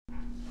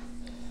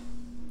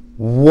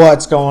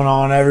What's going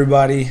on,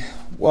 everybody?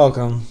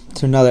 Welcome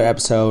to another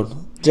episode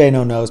Jay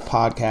No Knows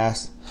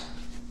podcast.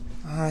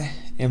 I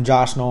am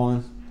Josh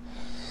Nolan,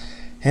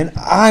 and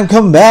I'm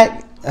coming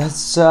back.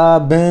 It's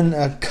been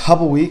a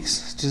couple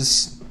weeks,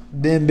 just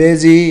been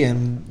busy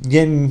and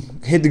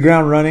hit the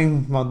ground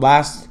running. My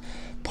last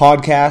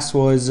podcast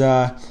was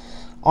on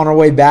our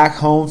way back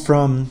home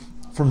from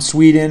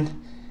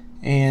Sweden,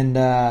 and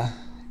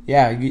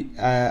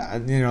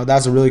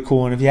that's a really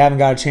cool one. If you haven't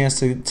got a chance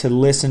to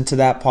listen to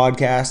that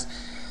podcast,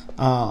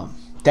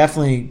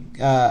 definitely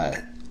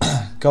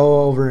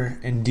go over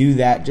and do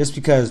that. Just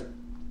because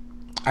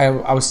we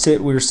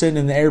were sitting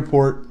in the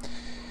airport,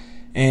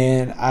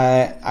 and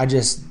I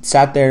just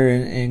sat there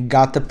and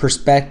got the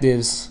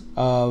perspectives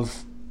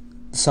of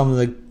some of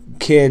the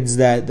kids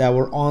that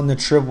were on the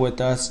trip with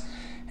us,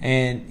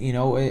 and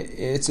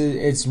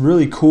it's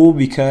really cool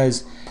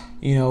because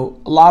a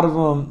lot of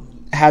them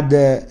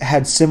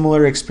had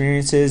similar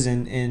experiences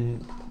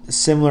and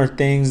similar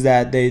things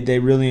that they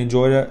really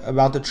enjoyed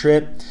about the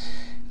trip,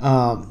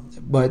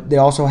 but they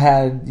also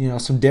had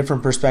some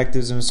different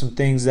perspectives and some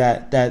things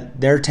that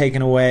they're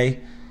taking away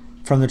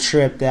from the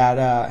trip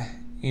that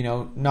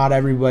not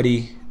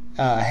everybody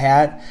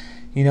had,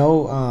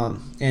 and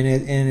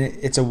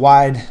it's a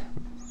wide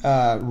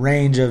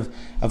range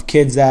of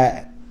kids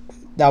that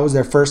was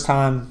their first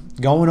time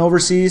going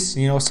overseas.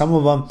 Some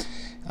of them,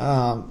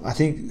 I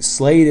think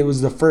Slade, it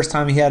was the first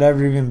time he had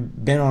ever even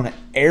been on an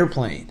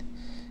airplane,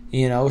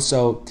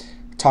 so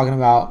talking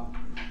about,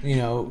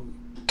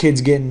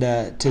 kids getting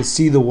to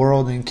see the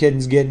world and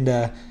kids getting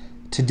to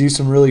do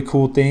some really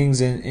cool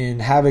things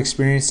and have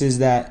experiences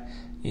that,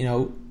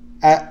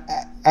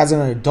 as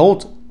an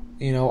adult,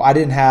 I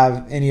didn't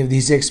have any of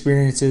these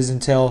experiences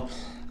until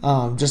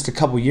just a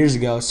couple years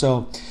ago.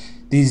 So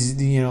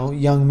these,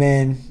 young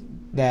men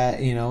that,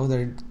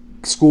 they're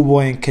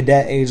schoolboy and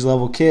cadet age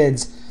level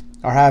kids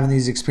are having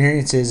these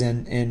experiences,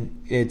 and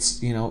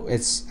it's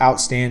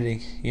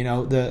outstanding.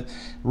 The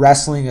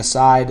wrestling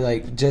aside,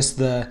 like just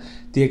the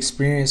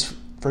experience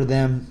for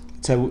them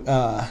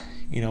to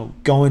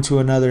go into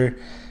another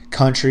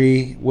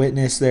country,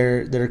 witness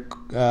their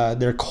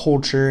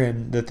culture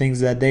and the things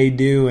that they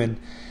do, and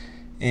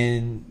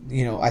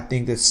I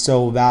think that's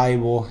so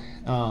valuable,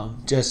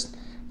 just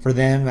for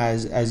them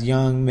as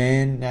young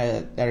men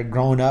that are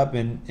growing up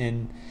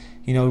and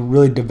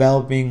really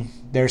developing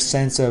their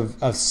sense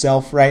of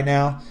self right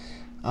now.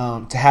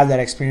 To have that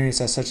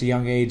experience at such a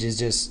young age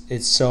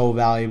it's so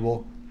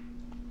valuable.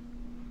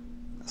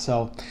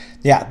 So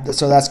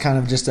that's kind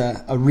of just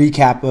a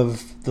recap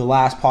of the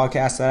last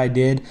podcast that I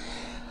did.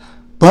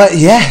 But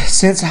yeah,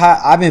 since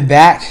I've been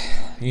back,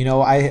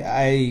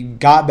 I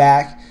got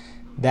back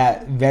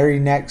that very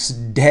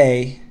next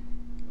day,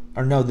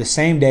 or no, the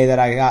same day that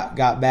I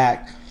got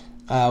back.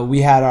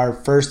 We had our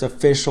first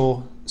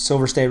official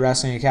Silver State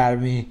Wrestling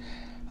Academy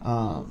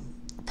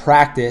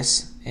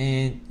practice,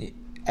 and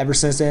ever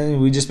since then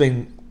we've just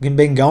been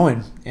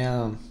going.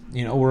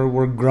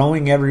 We're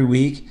growing every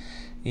week.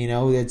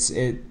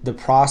 The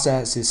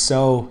process is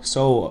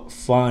so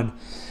fun,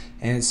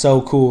 and it's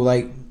so cool.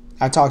 Like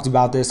I talked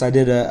about this, I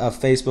did a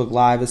Facebook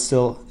Live. It's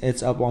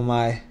up on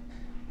my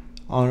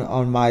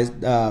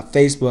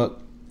Facebook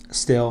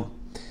still,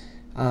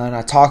 and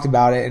I talked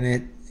about it,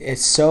 and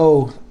it's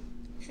so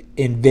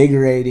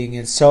invigorating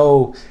and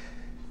so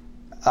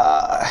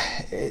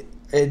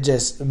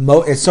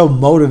it's so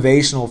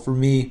motivational for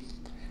me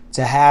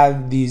to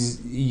have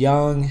these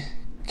young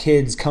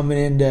kids coming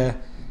into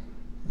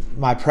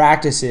my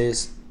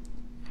practices,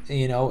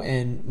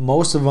 and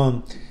most of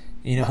them,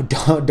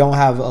 don't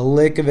have a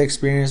lick of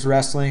experience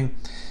wrestling.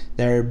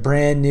 They're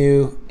brand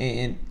new,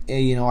 and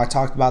I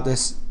talked about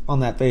this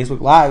on that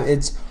Facebook Live.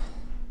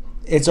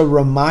 It's a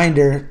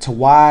reminder to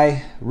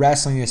why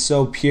wrestling is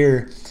so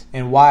pure,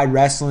 and why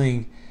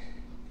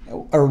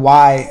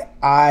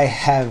I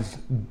have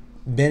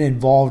been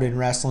involved in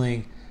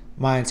wrestling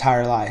my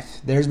entire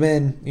life. There's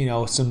been,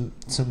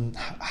 some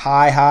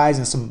high highs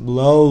and some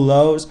low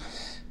lows,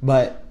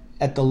 but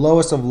at the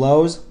lowest of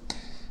lows,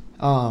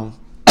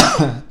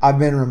 I've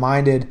been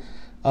reminded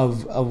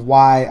of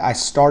why I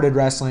started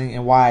wrestling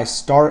and why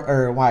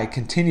I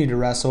continue to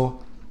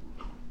wrestle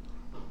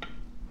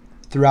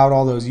throughout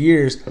all those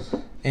years.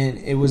 And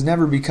it was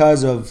never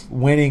because of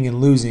winning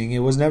and losing. It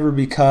was never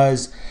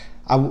because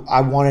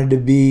I wanted to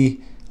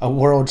be a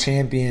world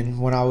champion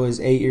when I was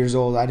 8 years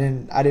old. I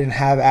didn't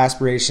have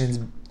aspirations.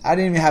 I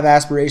didn't even have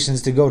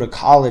aspirations to go to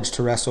college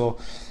to wrestle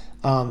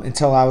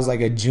until I was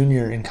like a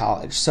junior in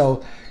college.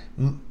 So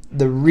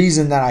the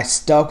reason that I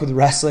stuck with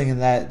wrestling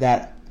and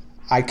that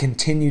I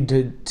continued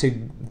to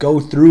go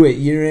through it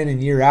year in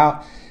and year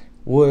out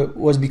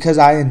was because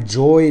I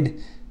enjoyed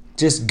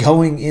just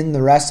going in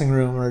the wrestling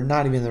room, or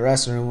not even the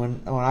wrestling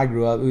room. When I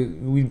grew up,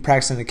 we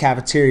practiced in the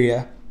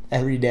cafeteria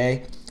every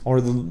day, or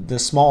the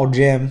small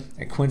gym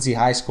at Quincy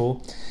High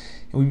School.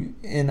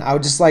 And I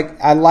would just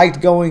I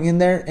liked going in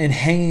there and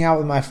hanging out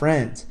with my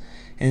friends.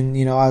 And,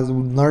 I was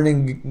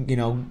learning,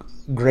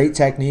 great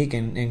technique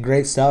and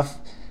great stuff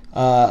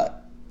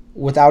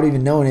without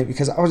even knowing it,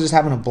 because I was just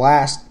having a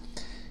blast,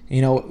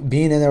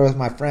 being in there with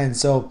my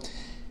friends. So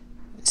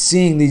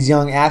seeing these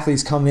young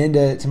athletes come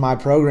into my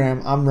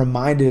program, I'm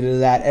reminded of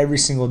that every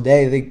single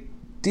day.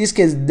 These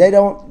kids,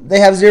 they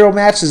have 0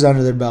 matches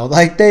under their belt.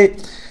 Like they're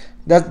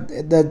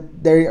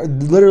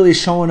literally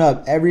showing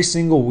up every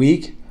single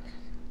week,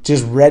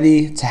 just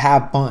ready to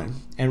have fun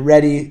and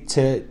ready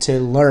to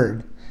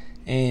learn.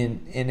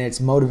 And it's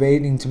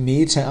motivating to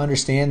me to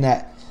understand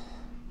that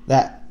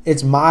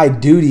it's my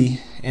duty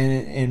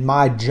and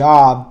my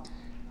job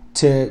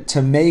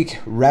to make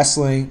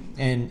wrestling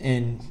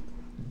and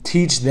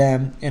teach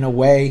them in a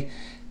way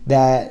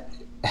that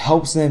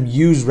helps them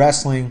use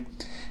wrestling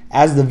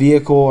as the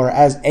vehicle or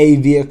as a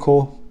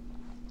vehicle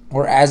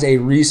or as a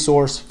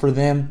resource for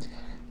them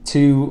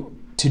to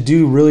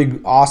do really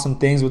awesome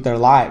things with their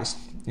lives.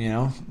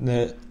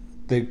 The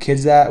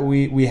kids that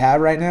we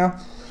have right now,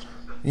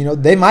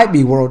 they might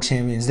be world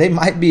champions, they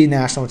might be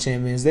national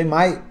champions, they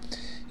might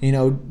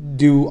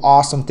do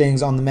awesome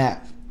things on the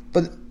mat,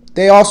 but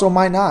they also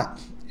might not.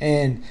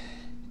 And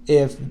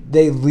if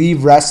they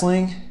leave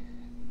wrestling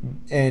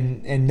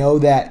and know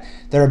that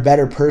they're a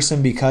better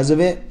person because of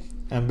it,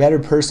 a better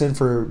person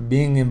for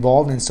being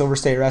involved in Silver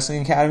State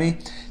Wrestling Academy,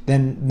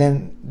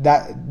 then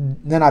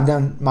I've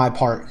done my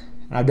part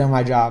and I've done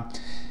my job,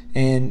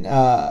 and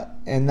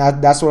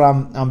that's what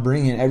I'm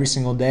bringing every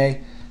single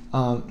day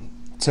to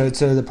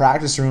the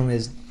practice room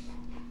is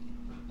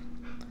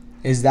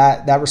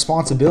that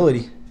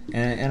responsibility,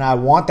 and I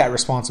want that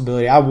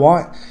responsibility. I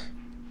want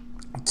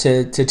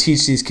to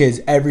teach these kids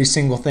every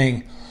single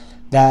thing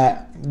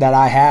that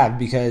I have,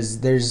 because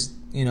there's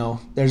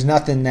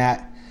nothing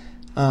that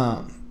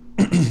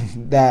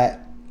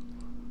that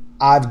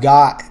I've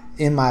got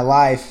in my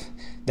life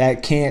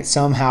that can't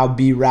somehow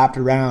be wrapped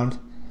back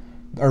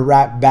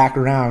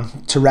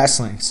around to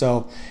wrestling.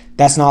 So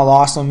that's not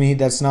lost on me.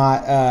 That's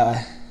not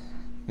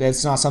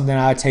something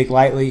I take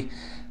lightly.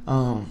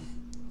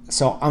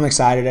 So I'm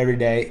excited every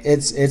day.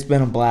 It's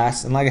been a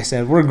blast, and like I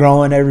said, we're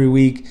growing every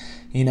week.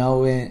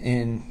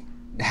 And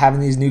having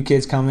these new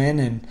kids come in,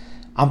 and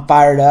I'm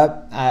fired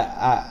up.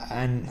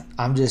 And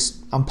I'm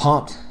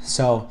pumped.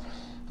 So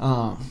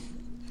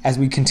as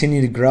we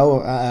continue to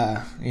grow,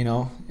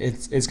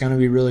 it's going to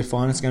be really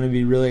fun. It's going to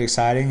be really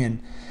exciting, and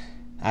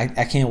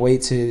I can't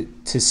wait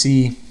to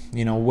see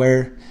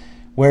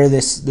where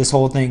this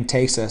whole thing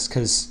takes us,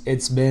 because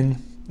it's been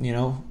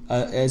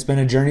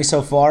a journey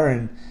so far,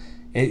 and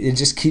it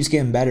just keeps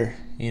getting better.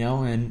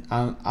 And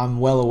I'm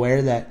well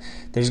aware that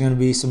there's going to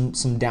be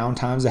some down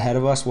times ahead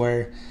of us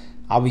where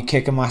I'll be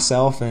kicking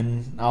myself,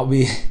 and I'll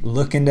be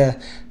looking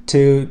to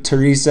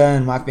Teresa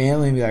and my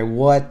family and be like,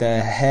 what the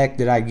heck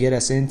did I get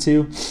us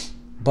into?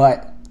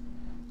 But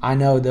I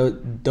know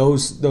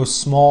those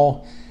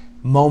small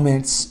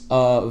moments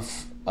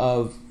of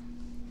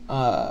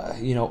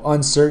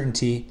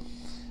uncertainty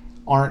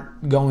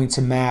aren't going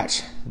to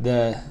match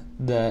the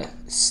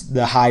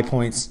high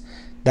points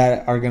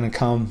that are going to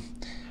come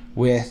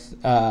with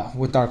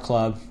our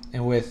club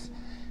and with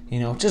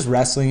just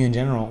wrestling in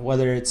general,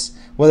 whether it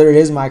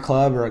is my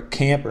club or a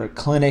camp or a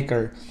clinic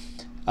or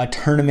a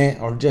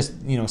tournament, or just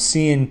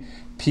seeing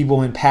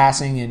people in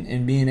passing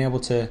and being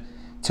able to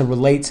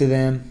relate to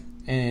them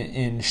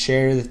and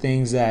share the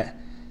things that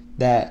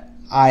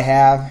I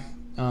have.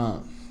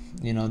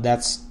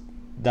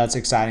 That's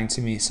exciting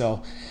to me.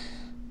 So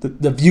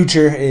the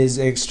future is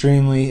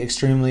extremely,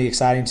 extremely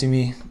exciting to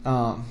me.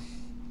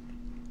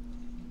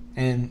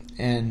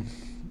 And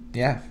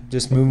yeah,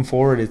 just moving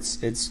forward,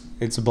 it's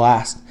a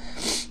blast.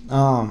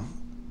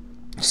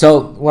 So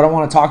what I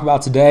want to talk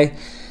about today,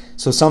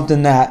 so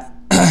something that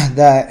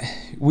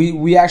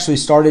we actually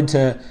started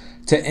to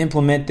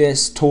implement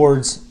this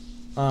towards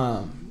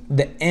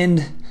the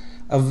end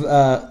of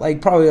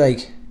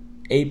probably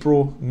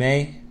April,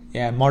 May.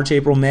 Yeah, March,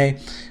 April, May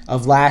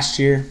of last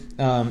year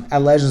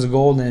at Legends of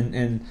Gold,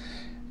 and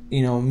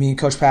me and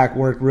Coach Pack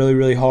worked really,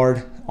 really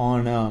hard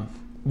on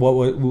what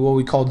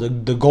we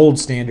called the gold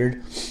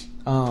standard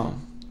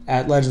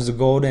at Legends of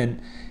Gold,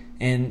 and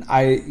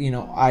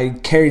I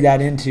carried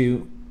that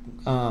into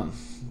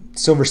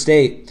Silver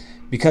State,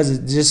 because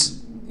it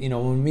just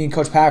when me and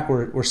Coach Pack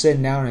were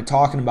sitting down and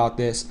talking about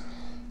this,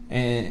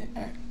 and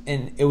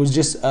it was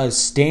just a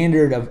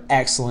standard of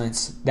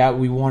excellence that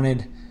we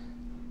wanted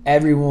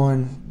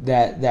everyone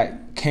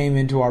that came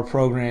into our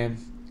program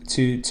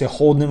to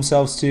hold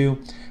themselves to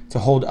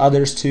hold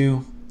others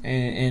to,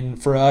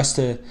 and for us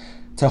to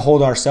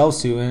hold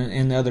ourselves to,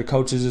 and the other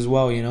coaches as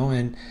well,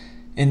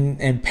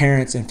 and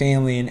parents and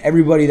family and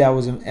everybody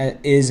that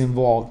is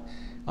involved.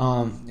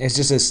 It's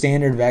just a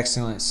standard of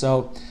excellence.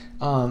 So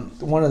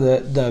one of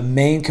the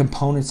main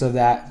components of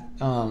that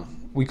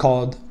we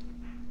call it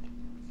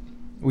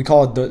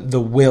the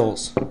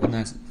wills, and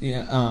that's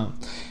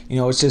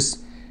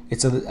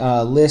it's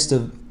a list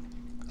of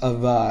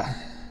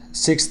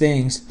 6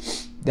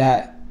 things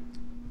that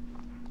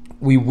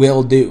we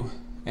will do,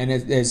 and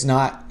there's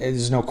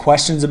no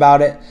questions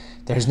about it.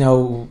 There's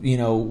no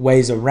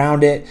ways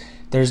around it.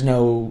 There's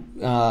no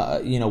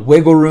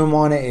wiggle room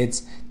on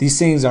it. These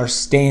things are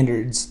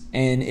standards,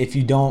 and if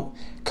you don't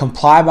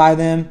comply by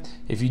them,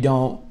 if you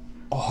don't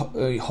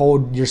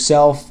hold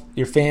yourself,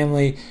 your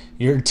family,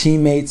 your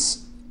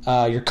teammates,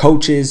 your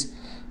coaches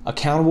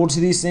accountable to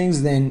these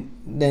things,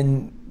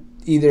 then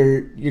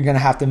either you're going to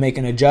have to make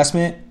an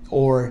adjustment,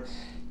 or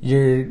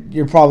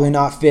you're probably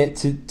not fit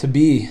to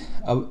be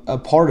a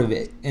part of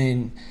it.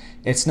 And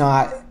it's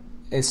not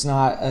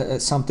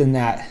something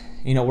that,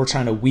 we're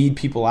trying to weed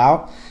people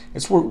out.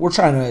 We're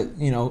trying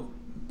to,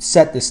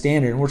 set the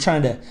standard, and we're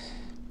trying to,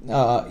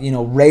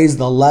 raise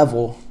the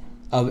level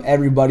of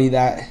everybody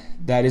that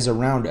is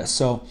around us.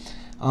 So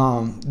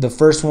the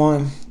first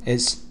one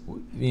is,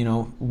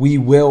 we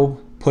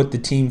will put the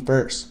team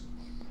first.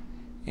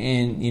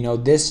 And,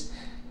 this,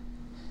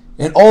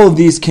 and all of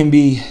these can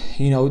be,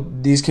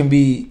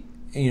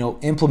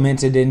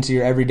 implemented into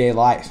your everyday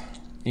life.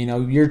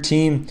 Your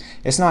team,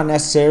 it's not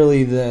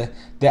necessarily the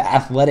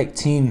athletic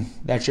team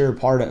that you're a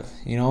part of.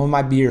 It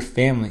might be your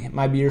family, it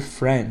might be your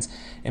friends,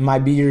 it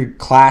might be your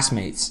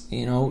classmates.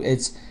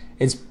 It's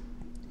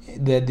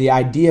the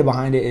idea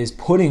behind it is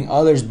putting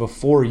others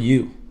before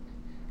you.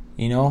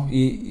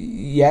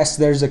 Yes,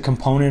 there's a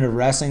component of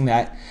wrestling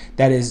that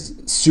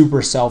is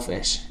super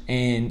selfish,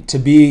 and to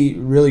be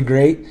really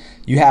great,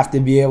 you have to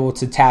be able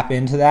to tap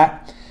into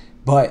that.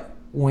 But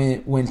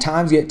when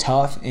times get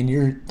tough and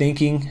you're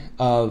thinking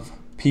of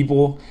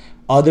people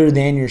other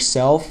than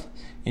yourself,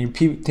 and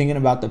you're thinking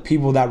about the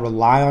people that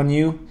rely on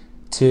you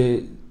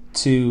to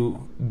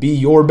be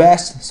your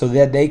best so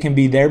that they can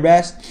be their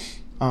best,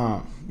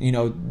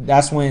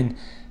 that's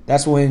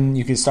when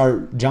you can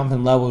start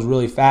jumping levels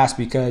really fast,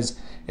 because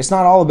it's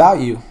not all about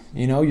you.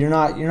 You're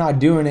not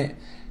doing it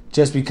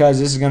just because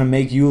this is going to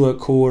make you look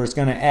cool or it's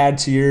going to add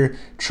to your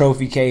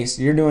trophy case.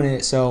 You're doing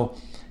it so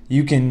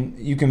you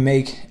can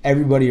make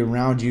everybody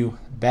around you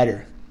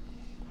better.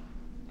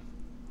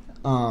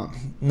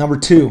 Number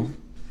 2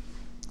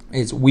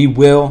 is we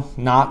will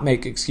not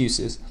make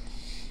excuses.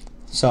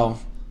 So,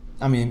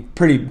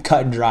 pretty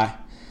cut and dry.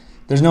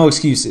 There's no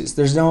excuses.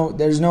 There's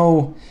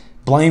no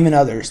blaming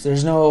others.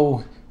 There's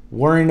no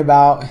worrying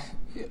about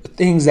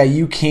things that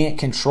you can't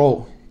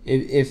control.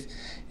 If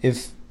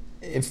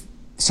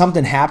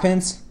something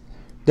happens,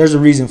 there's a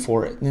reason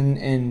for it,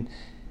 and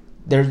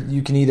there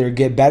you can either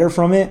get better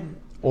from it,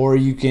 or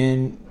you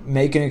can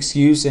make an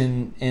excuse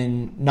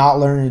and not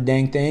learn a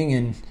dang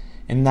thing,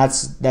 and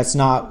that's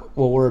not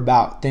what we're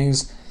about.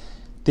 Things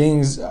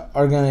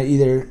are gonna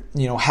either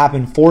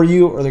happen for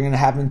you, or they're gonna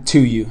happen to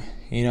you.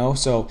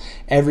 So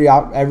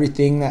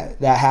everything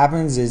that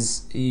happens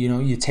is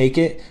you take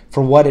it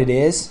for what it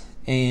is,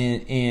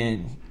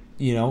 and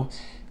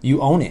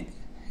you own it.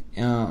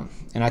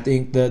 And I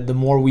think the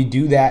more we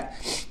do that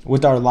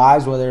with our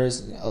lives, whether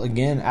it's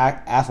again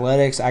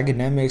athletics,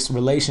 academics,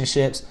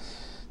 relationships,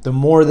 the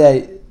more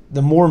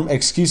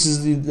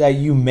excuses that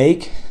you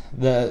make,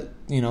 the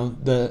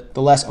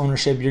less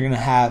ownership you're gonna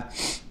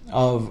have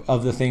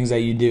of the things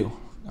that you do.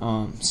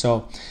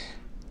 So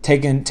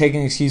taking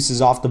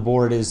excuses off the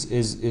board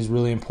is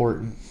really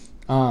important.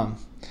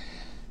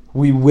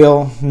 We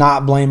will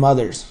not blame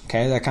others.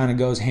 Okay, that kind of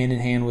goes hand in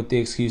hand with the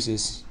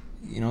excuses.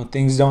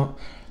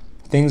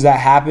 Things that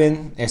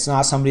happen, it's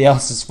not somebody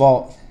else's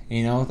fault.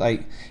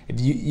 Like if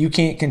you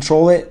can't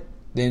control it,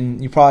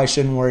 then you probably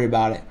shouldn't worry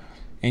about it,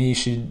 and you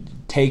should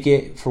take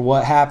it for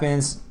what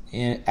happens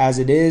as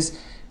it is,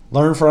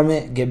 learn from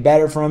it, get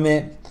better from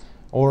it.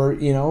 Or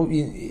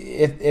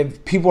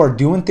if people are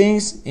doing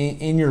things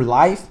in your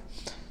life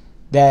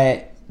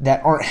that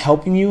aren't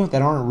helping you,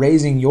 that aren't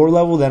raising your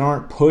level, that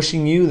aren't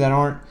pushing you, that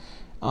aren't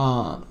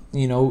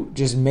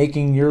just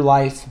making your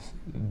life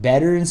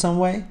better in some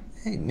way,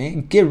 hey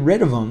man, get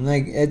rid of them.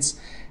 Like it's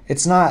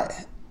not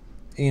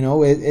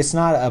it's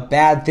not a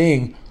bad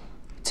thing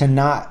to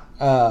not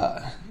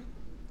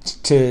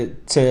to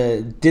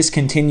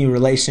discontinue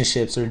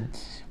relationships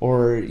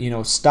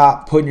or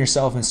stop putting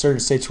yourself in certain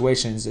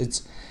situations.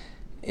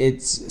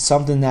 It's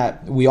something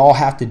that we all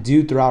have to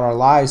do throughout our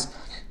lives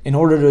in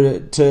order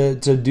to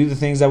do the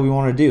things that we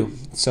want to do.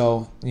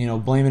 So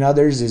blaming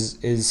others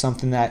is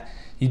something that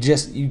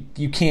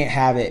you can't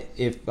have it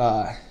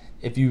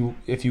if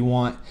you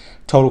want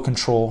total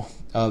control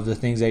of the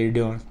things that you're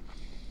doing.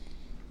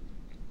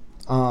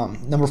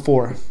 Number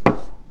 4,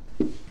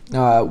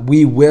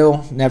 we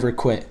will never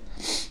quit.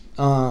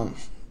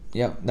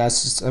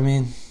 That's just,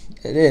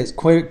 it is.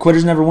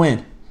 Quitters never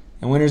win,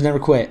 and winners never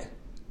quit.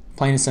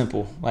 Plain and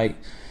simple. Like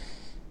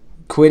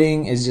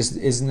quitting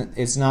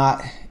it's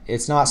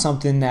not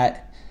something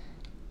that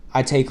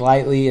I take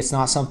lightly. It's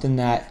not something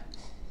that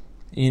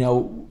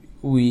you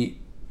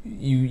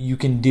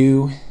can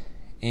do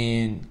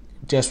and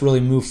just really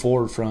move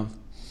forward from.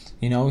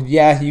 You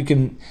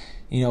can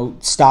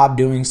stop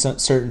doing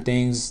certain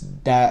things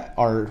that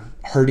are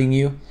hurting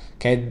you.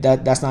 Okay,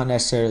 that's not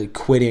necessarily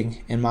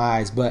quitting in my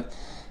eyes. But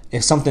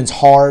if something's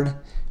hard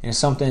and if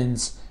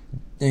something's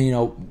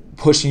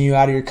pushing you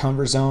out of your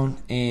comfort zone,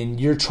 and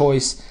your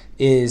choice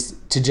is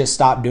to just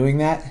stop doing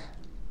that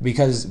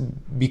because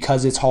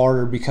it's hard,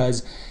 or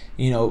because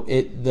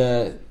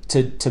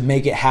to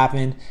make it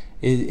happen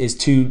is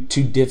too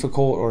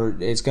difficult, or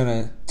it's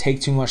gonna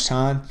take too much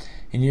time,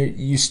 and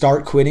you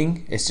start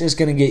quitting, it's just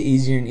going to get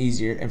easier and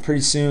easier. And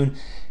pretty soon,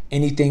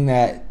 anything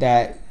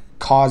that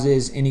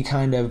causes any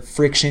kind of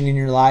friction in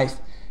your life,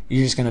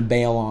 you're just going to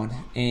bail on.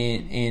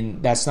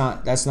 And that's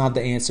not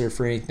the answer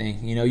for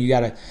anything. You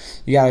gotta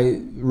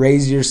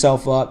raise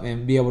yourself up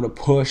and be able to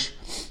push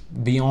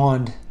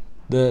beyond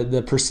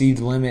the perceived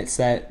limits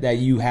that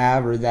you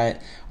have or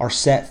that are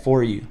set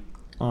for you.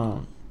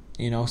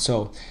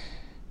 So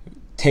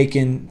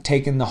taking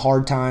the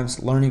hard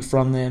times, learning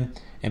from them,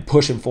 and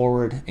pushing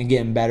forward and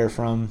getting better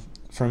from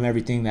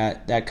everything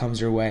that comes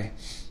your way.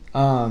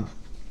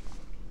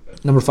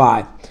 Number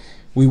 5,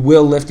 we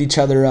will lift each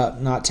other up,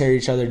 not tear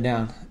each other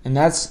down. And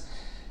that's,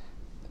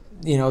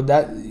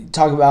 that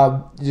talk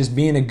about just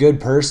being a good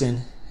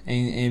person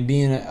and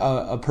being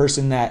a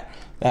person that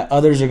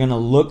others are going to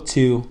look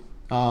to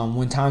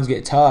when times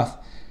get tough.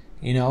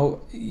 You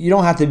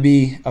don't have to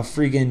be a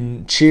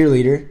freaking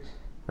cheerleader,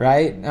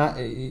 right?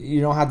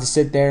 You don't have to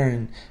sit there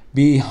and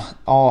be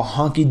all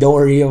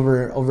hunky-dory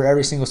over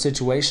every single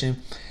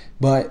situation.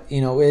 But,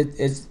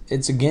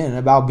 it's again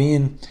about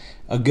being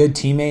a good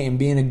teammate and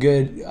being a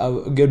good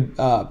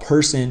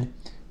person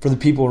for the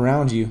people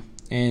around you.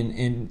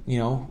 And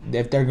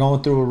if they're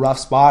going through a rough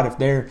spot, if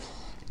they're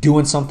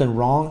doing something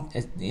wrong,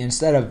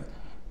 instead of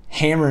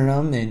hammering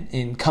them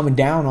and coming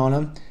down on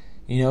them,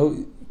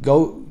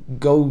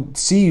 go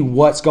see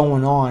what's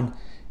going on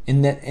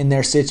in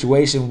their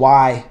situation,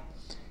 why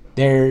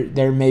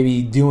they're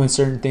maybe doing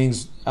certain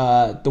things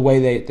the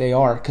way they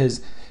are.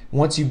 Because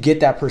once you get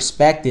that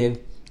perspective,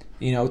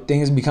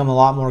 things become a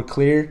lot more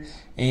clear,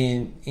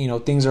 and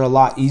things are a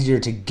lot easier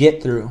to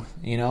get through.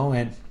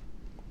 And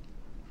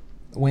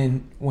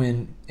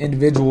when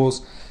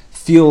individuals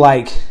feel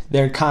like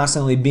they're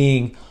constantly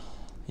being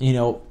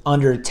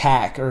under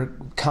attack or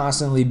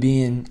constantly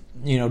being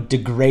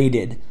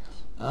degraded,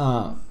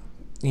 they're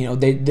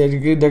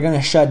going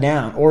to shut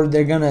down, or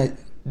they're going to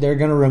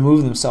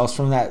remove themselves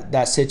from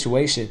that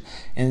situation,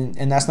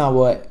 and that's not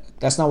what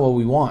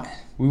we want.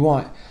 We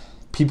want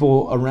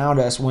people around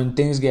us, when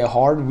things get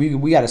hard,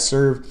 we got to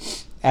serve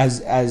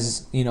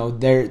as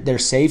their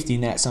safety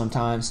net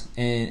sometimes,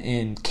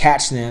 and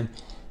catch them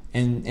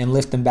and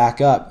lift them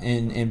back up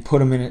and put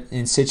them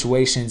in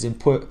situations and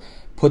put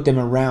them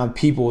around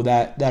people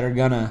that are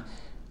gonna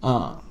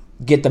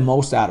get the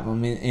most out of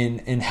them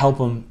and help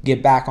them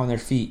get back on their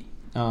feet.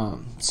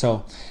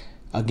 So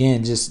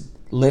again, just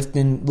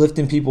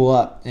lifting people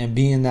up and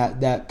being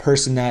that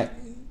person that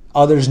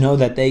others know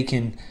that they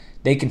can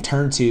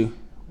turn to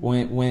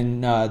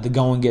when the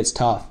going gets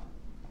tough.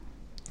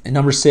 And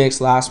number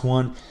 6, last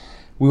one,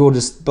 we will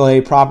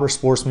display proper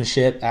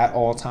sportsmanship at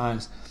all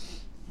times.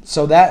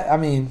 So that,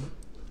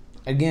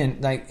 again,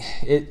 like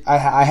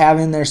I have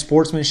in there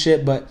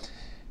sportsmanship, but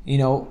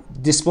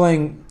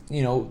displaying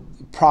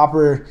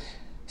proper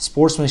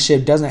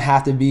sportsmanship doesn't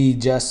have to be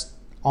just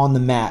on the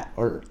mat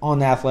or on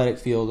the athletic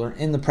field or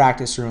in the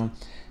practice room.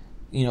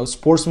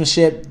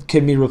 Sportsmanship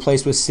can be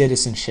replaced with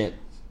citizenship.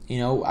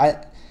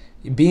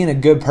 Being a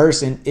good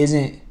person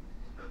isn't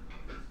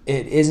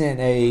a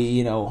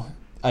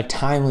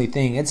timely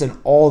thing. It's an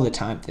all the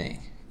time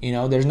thing.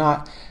 There's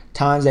not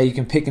times that you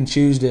can pick and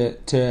choose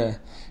to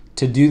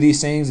do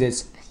these things.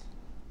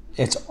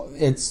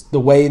 It's the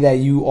way that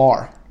you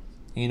are.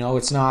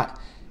 It's not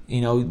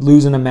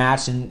losing a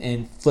match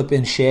and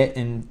flipping shit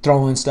and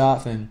throwing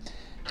stuff and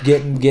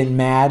getting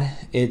mad.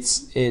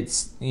 It's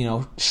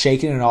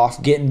shaking it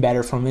off, getting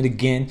better from it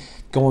again,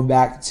 going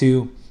back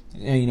to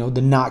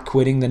the not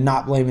quitting, the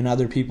not blaming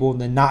other people,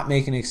 the not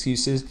making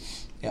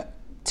excuses.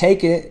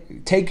 Take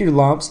your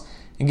lumps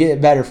and get it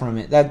better from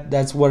it.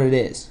 That's what it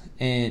is.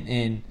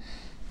 And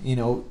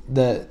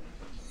the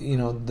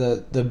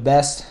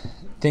best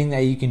thing that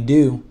you can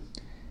do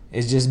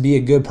is just be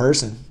a good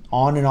person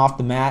on and off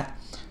the mat,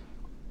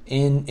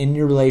 in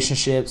your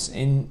relationships,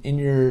 in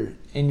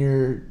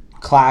your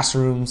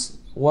classrooms,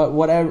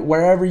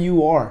 wherever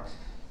you are.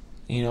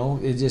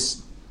 It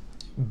just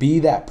be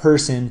that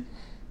person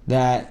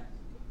that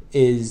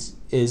is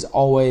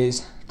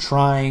always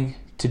trying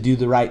to do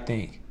the right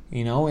thing.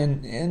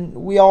 And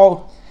we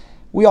all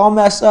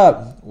mess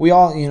up. We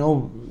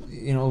all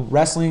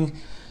wrestling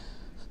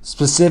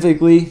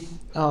specifically,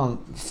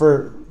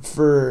 for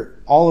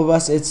all of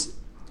us, it's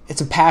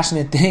a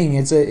passionate thing.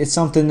 It's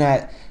something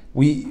that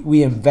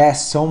we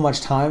invest so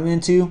much time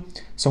into.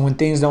 So when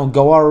things don't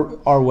go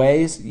our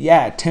ways,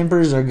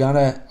 tempers are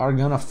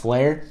gonna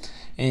flare,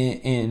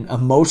 and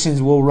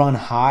emotions will run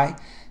high.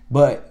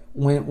 But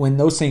when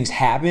those things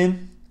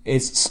happen,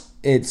 it's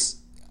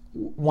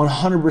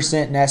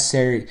 100%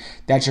 necessary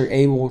that you're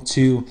able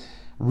to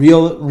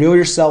reel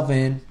yourself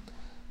in,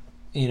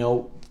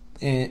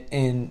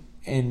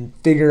 and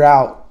figure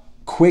out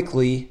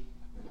quickly,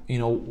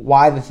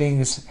 why the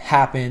things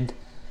happened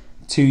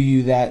to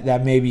you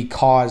that maybe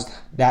caused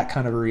that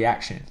kind of a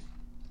reaction.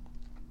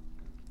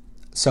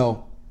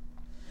 So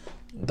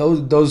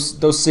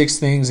those 6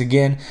 things,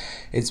 again,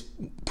 it's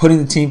putting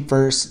the team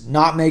first,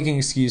 not making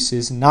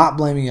excuses, not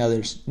blaming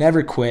others,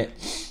 never quit,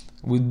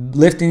 with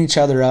lifting each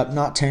other up,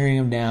 not tearing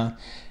them down,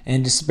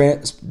 and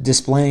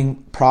displaying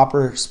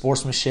proper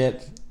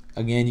sportsmanship.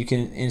 Again, you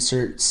can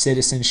insert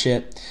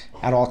citizenship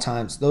at all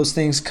times. Those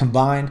things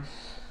combined,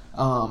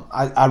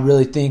 I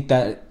really think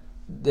that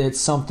it's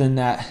something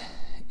that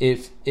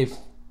if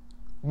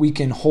we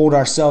can hold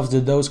ourselves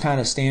to those kind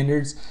of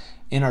standards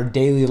in our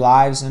daily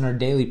lives and our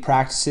daily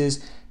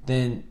practices,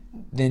 then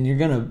you're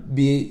going to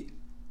be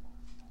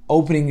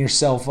opening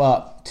yourself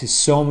up to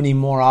so many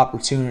more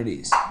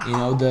opportunities. You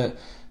know,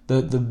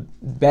 the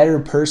better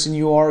person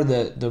you are,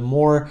 the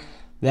more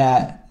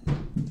that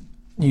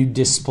you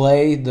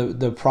display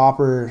the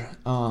proper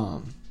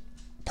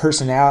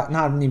personality,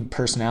 not even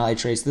personality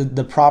traits,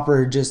 the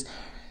proper just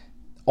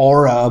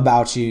aura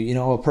about you. You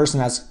know, a person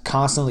that's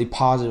constantly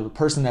positive, a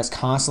person that's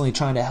constantly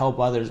trying to help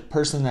others, a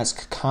person that's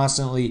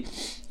constantly,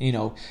 you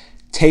know,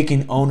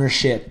 taking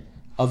ownership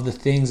of the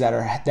things that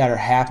are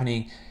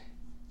happening,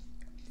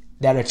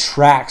 that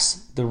attracts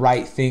the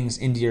right things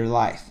into your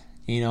life.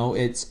 You know,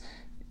 it's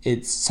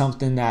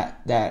something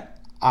that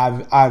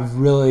I've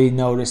really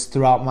noticed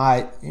throughout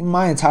my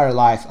entire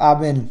life. I've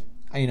been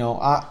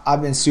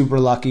super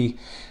lucky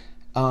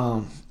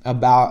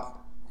about,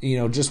 you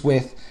know, just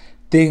with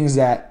things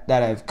that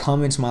have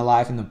come into my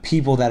life and the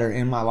people that are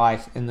in my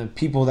life and the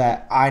people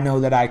that I know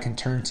that I can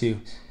turn to.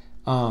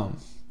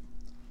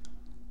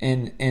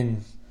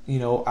 And you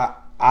know,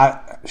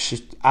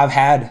 I've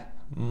had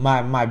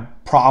my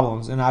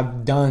problems, and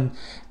I've done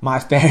my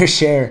fair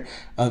share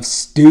of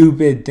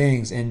stupid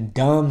things and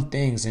dumb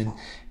things,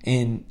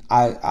 and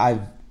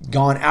I've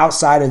gone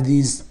outside of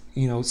these,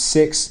 you know,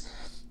 6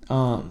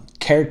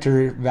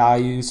 character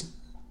values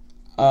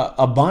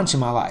a bunch in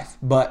my life,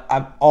 but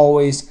I've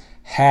always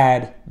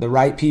had the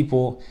right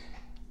people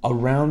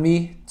around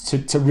me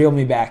to reel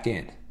me back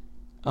in,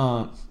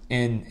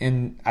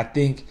 and I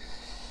think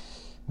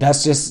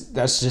that's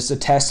just a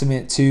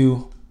testament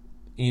to,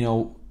 you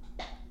know,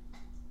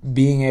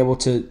 being able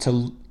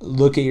to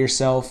look at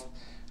yourself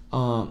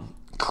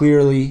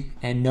clearly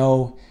and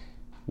know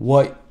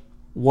what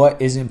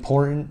is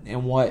important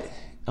and what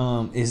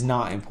is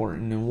not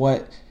important, and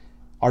what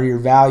are your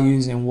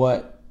values and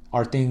what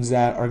are things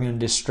that are going to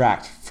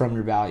distract from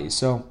your values.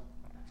 So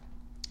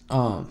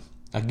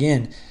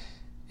again,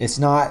 these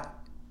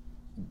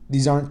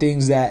aren't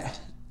things that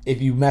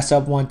if you mess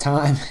up one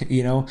time,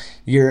 you know,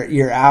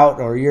 you're out,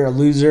 or you're a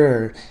loser,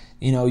 or,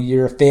 you know,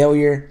 you're a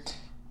failure.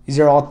 These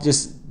are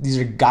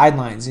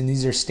guidelines, and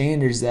these are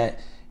standards that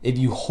if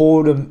you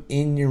hold them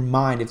in your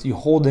mind, if you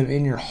hold them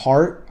in your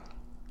heart,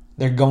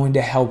 they're going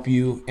to help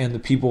you and the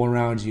people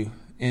around you.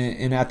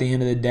 And at the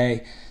end of the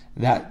day,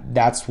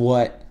 that's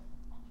what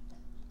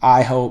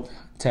I hope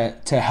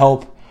to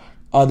help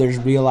others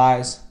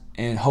realize,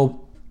 and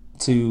hope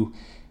to,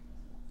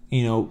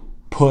 you know,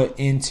 put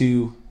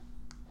into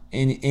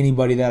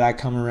anybody that I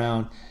come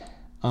around,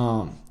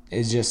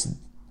 is just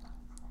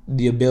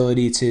the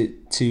ability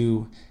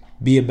to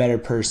be a better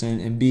person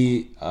and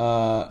be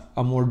a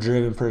more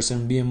driven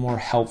person, be a more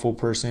helpful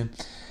person.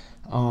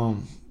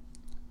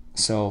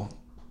 So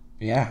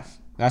yeah,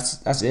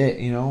 that's it,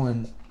 you know.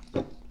 And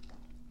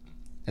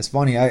it's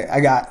funny, I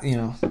got, you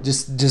know,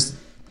 just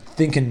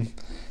thinking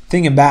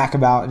back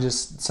about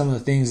just some of the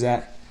things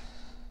that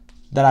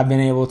I've been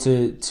able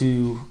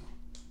to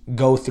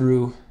go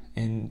through,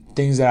 and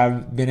things that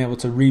I've been able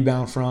to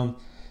rebound from.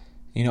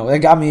 You know, that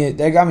got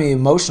me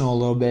emotional a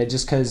little bit,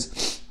 just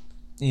because,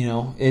 you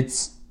know,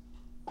 it's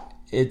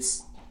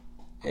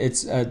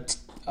an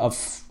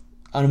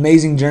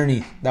amazing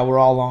journey that we're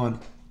all on,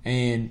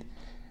 and,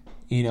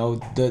 you know,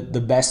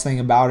 the best thing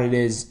about it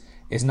is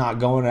not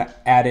going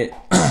at it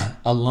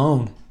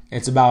alone.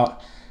 It's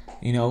about,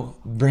 you know,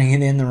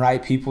 bringing in the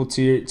right people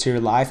to your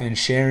life and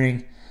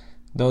sharing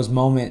those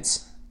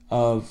moments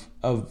of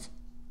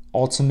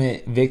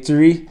ultimate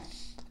victory,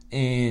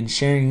 and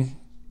sharing,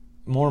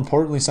 more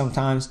importantly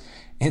sometimes,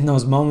 in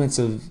those moments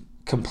of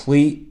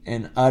complete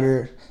and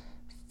utter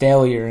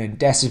failure and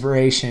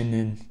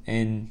desperation,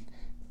 and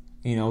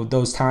you know,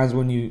 those times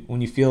when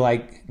you feel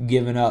like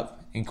giving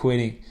up and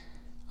quitting.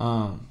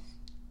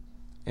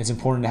 It's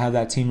important to have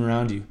that team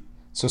around you.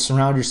 So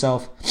surround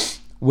yourself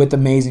with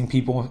amazing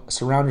people.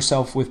 Surround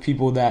yourself with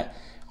people that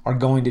are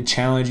going to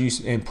challenge you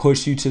and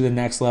push you to the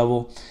next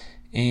level,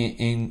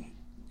 and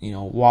you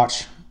know,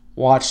 watch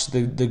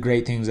the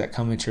great things that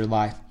come into your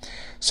life.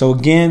 So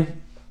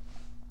again,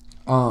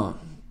 I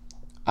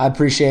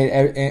appreciate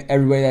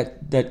everybody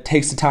that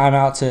takes the time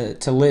out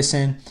to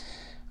listen.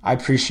 I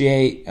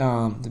appreciate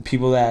the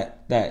people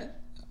that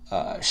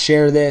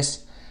share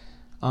this.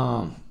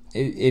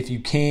 If you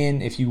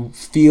can, if you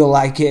feel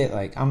like it,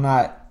 like I'm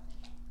not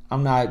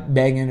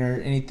begging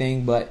or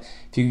anything, but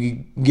if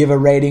you give a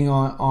rating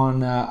on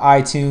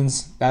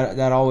iTunes,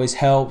 that always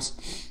helps.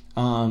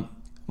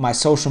 My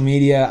social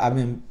media, I've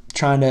been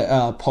trying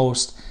to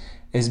post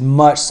as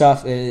much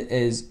stuff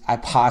as I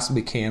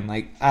possibly can.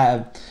 Like, I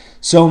have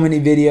so many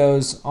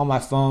videos on my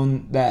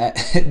phone that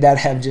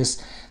have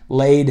just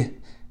laid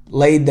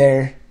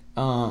there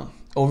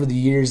over the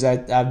years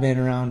that I've been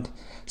around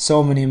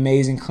so many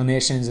amazing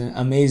clinicians and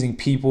amazing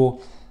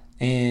people,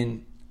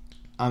 and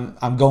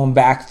I'm going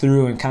back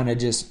through and kind of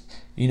just,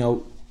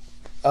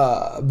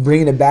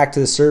 bringing it back to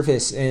the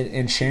surface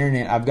and sharing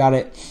it. I've got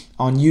it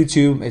on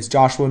YouTube. It's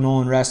Joshua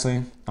Nolan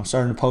Wrestling. I'm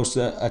starting to post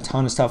a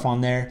ton of stuff on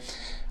there.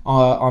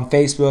 On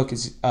Facebook,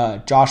 it's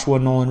Joshua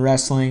Nolan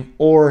Wrestling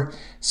or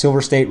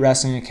Silver State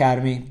Wrestling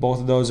Academy. Both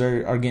of those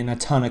are getting a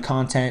ton of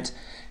content.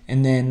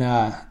 And then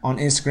on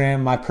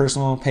Instagram, my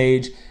personal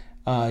page,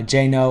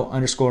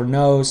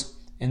 jno_knows.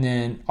 And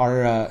then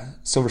our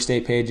Silver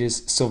State page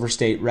is Silver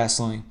State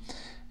Wrestling.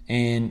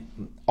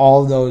 And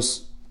all of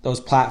those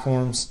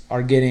platforms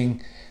are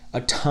getting a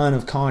ton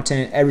of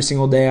content. Every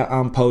single day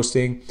I'm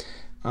posting.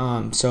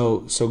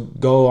 So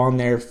go on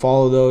there,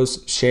 follow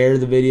those, share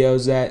the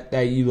videos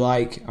that you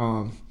like.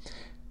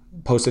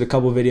 Posted a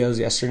couple of videos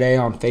yesterday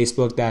on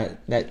Facebook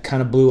that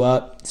kind of blew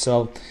up.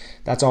 So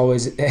that's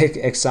always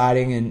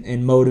exciting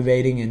and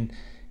motivating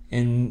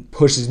and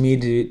pushes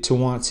me to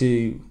want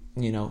to,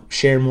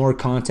 share more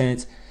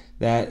content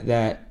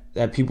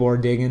that people are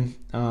digging.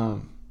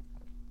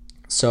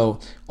 So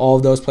all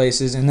of those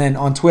places. And then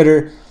on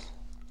Twitter,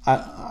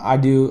 I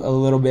do a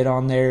little bit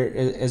on there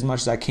as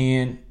much as I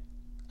can.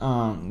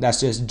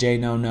 That's just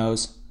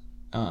jno_knows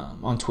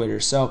on Twitter.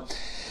 So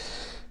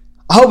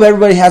I hope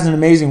everybody has an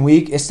amazing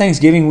week. It's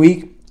Thanksgiving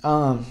week.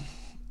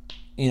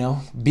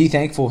 Be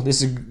thankful.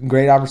 This is a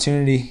great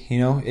opportunity.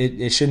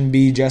 It shouldn't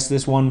be just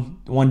this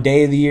one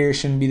day of the year. It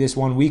shouldn't be this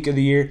 1 week of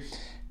the year.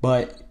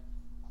 But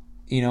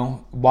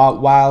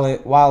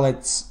while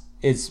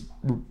it's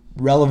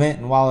relevant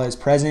and while it's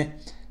present,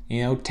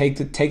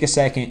 take a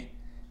second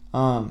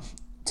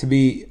to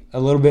be a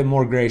little bit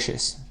more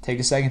gracious. Take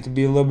a second to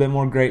be a little bit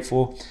more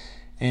grateful,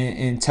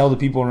 and tell the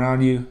people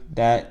around you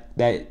that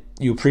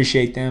you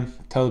appreciate them.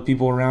 Tell the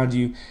people around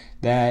you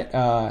that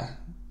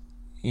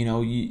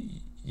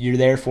you're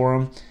there for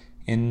them,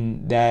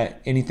 and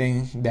that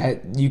anything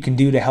that you can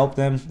do to help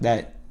them,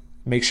 that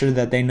make sure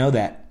that they know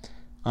that.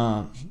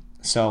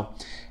 So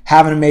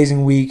have an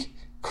amazing week.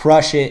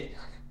 Crush it.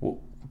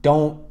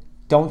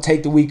 Don't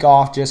take the week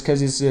off just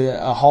because it's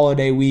a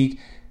holiday week.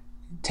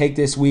 Take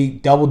this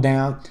week, double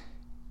down,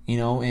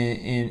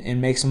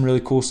 and make some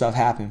really cool stuff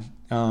happen.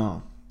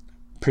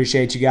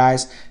 Appreciate you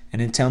guys.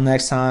 And until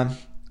next time,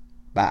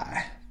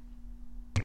 bye.